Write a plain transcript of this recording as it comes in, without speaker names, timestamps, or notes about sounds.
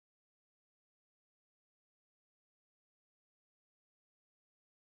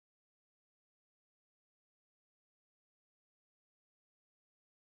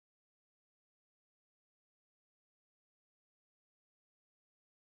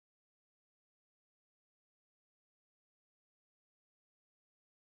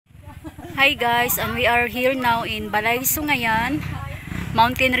Hi guys, and we are here now in Balay, Sungayan,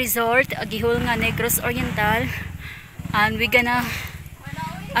 Mountain Resort, Guihulngan, Negros, Oriental, and we gonna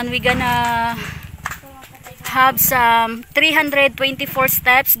have some 324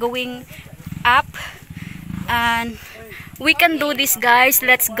 steps going up, and we can do this, guys.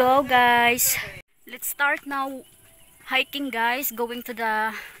 Let's go, guys. Let's start now hiking, guys, going to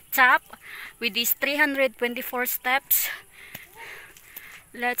the top with these 324 steps.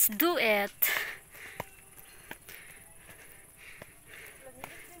 Let's do it.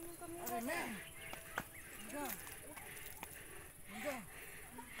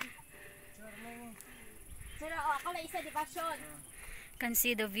 Can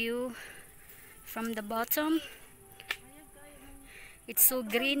see the view from the bottom. It's so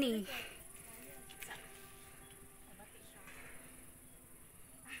greeny.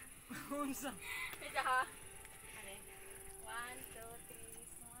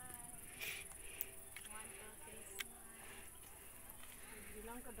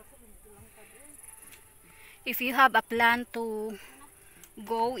 If you have a plan to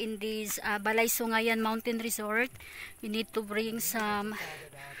go in this Balay Sungayan Mountain Resort, you need to bring some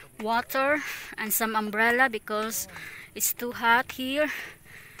water and some umbrella because it's too hot here.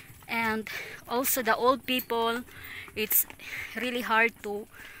 And also the old people, it's really hard to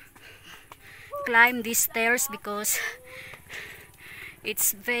climb these stairs because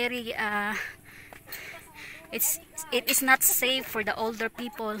it's very it is not safe for the older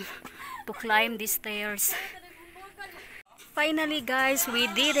people to climb these stairs. Finally, guys, we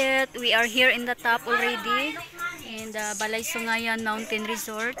did it. We are here in the top already in the Balay Sungayan Mountain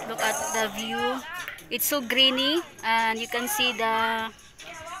Resort. Look at the view. It's so greeny, and you can see the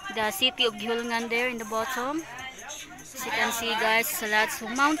city of Guihulngan there in the bottom. As you can see, guys, lots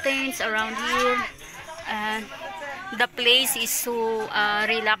of mountains around here, and the place is so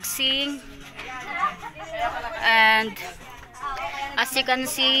relaxing. And as you can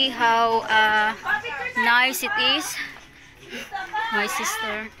see how nice it is, my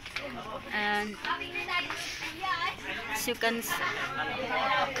sister, and as you can see,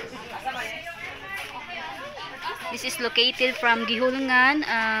 this is located from Guihulngan,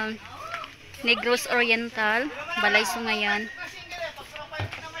 Negros, Oriental, Balay Sungayan.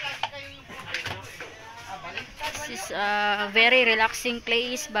 This is a very relaxing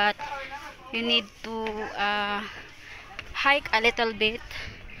place, but you need to hike a little bit.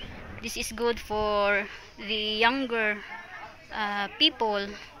 This is good for the younger people,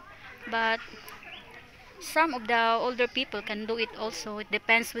 but some of the older people can do it also. It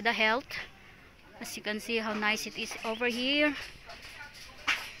depends with the health. As you can see how nice it is over here.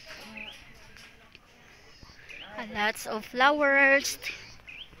 Lots of flowers,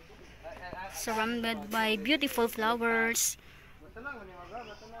 surrounded by beautiful flowers.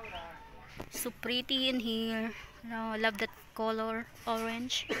 So pretty in here. I love that color,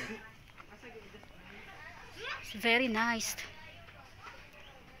 orange. It's very nice.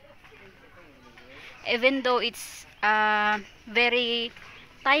 Even though it's very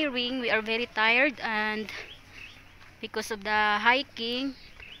tiring, we are very tired, and because of the hiking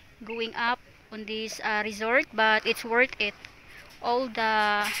going up on this resort, but it's worth it. All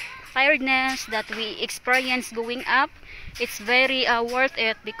the tiredness that we experience going up, it's very worth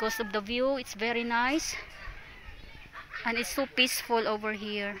it because of the view. It's very nice, and it's so peaceful over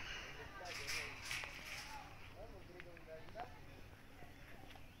here.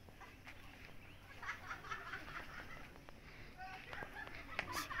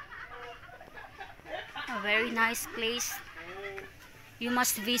 A very nice place. You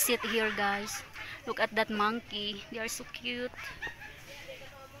must visit here, guys. Look at that monkey. They are so cute.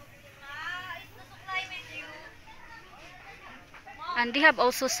 And they have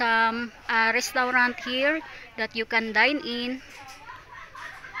also some restaurant here that you can dine in.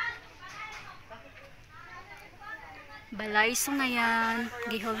 Balay Sungayan,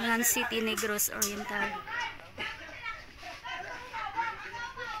 Guihulngan City, Negros, Oriental.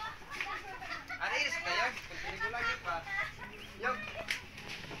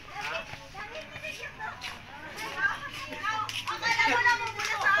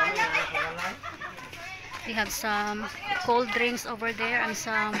 They have some cold drinks over there and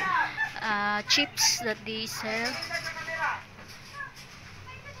some chips that they sell.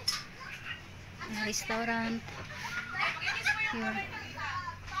 A restaurant here.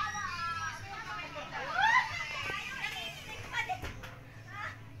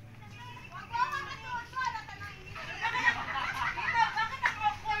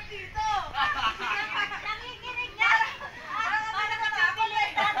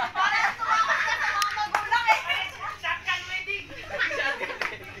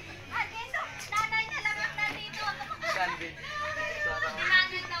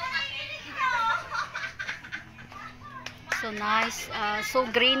 is so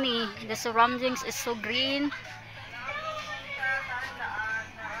greeny. The surroundings is so green.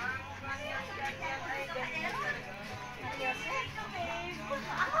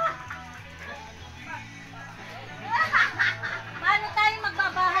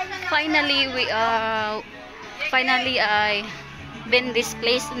 Finally I been this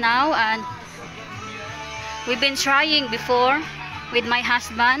place now, and we've been trying before with my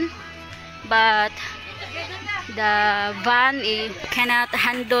husband, but the van cannot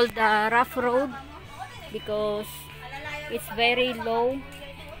handle the rough road because it's very low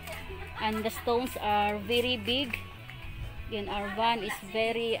and the stones are very big, and our van is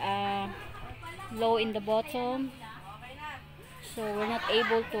very low in the bottom, so we're not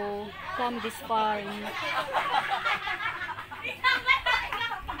able to come this far.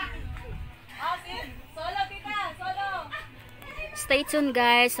 Stay tuned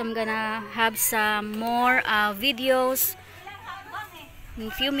guys, I'm gonna have some more videos in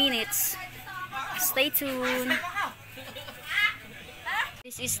a few minutes. Stay tuned.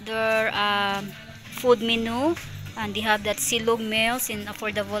 This is their food menu, and they have that silog meals in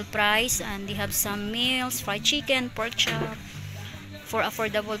affordable price, and they have some meals, fried chicken, pork chop for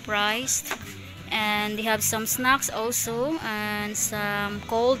affordable price, and they have some snacks also, and some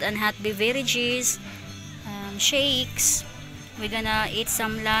cold and hot beverages, shakes. We're gonna eat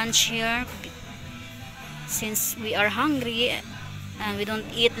some lunch here since we are hungry and we don't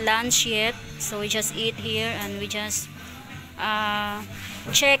eat lunch yet, so we just eat here, and we just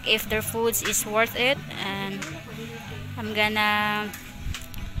check if their foods is worth it, and I'm gonna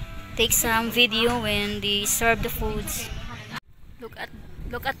take some video when they serve the foods.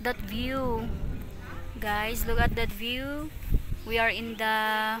 Look at that view, guys. Look at that view. We are in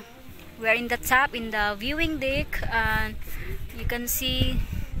the top in the viewing deck, and you can see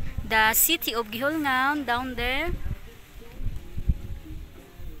the city of Guihulngan down there.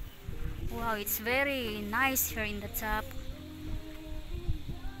 Wow, it's very nice here in the top.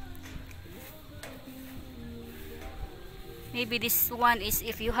 Maybe this one is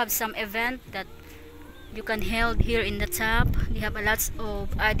if you have some event that you can held here in the top. They have a lots of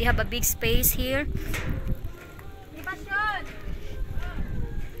they have a big space here.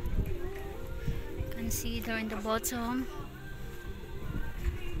 You can see there in the bottom.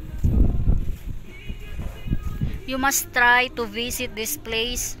 You must try to visit this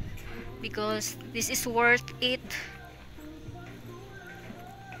place because this is worth it.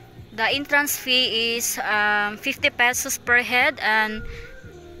 The entrance fee is 50 pesos per head, and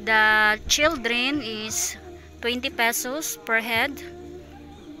the children is 20 pesos per head.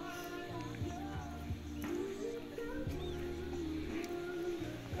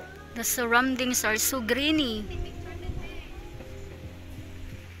 The surroundings are so greeny.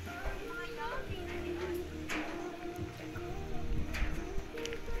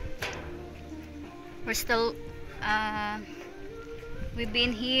 We're still we've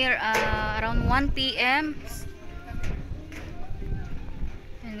been here around 1 p.m.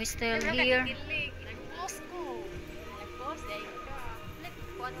 and we're still here.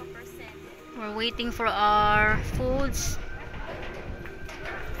 We're waiting for our foods.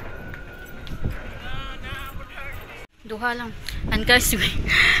 Duha lang. And guys,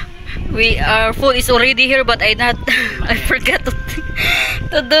 our food is already here, but I forgot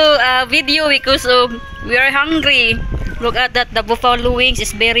to do a video because we are hungry. Look at that, the buffalo wings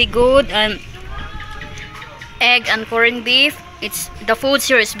is very good, and egg and corned beef. The foods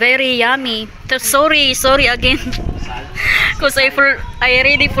here is very yummy. So sorry again, because I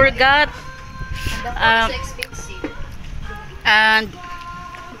really forgot. And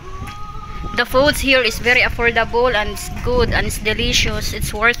the foods here is very affordable, and it's good, and it's delicious.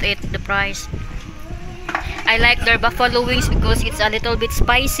 It's worth it, the price. I like their buffalo wings because it's a little bit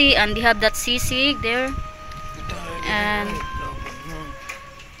spicy, and they have that sisig there, and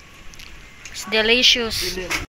it's delicious.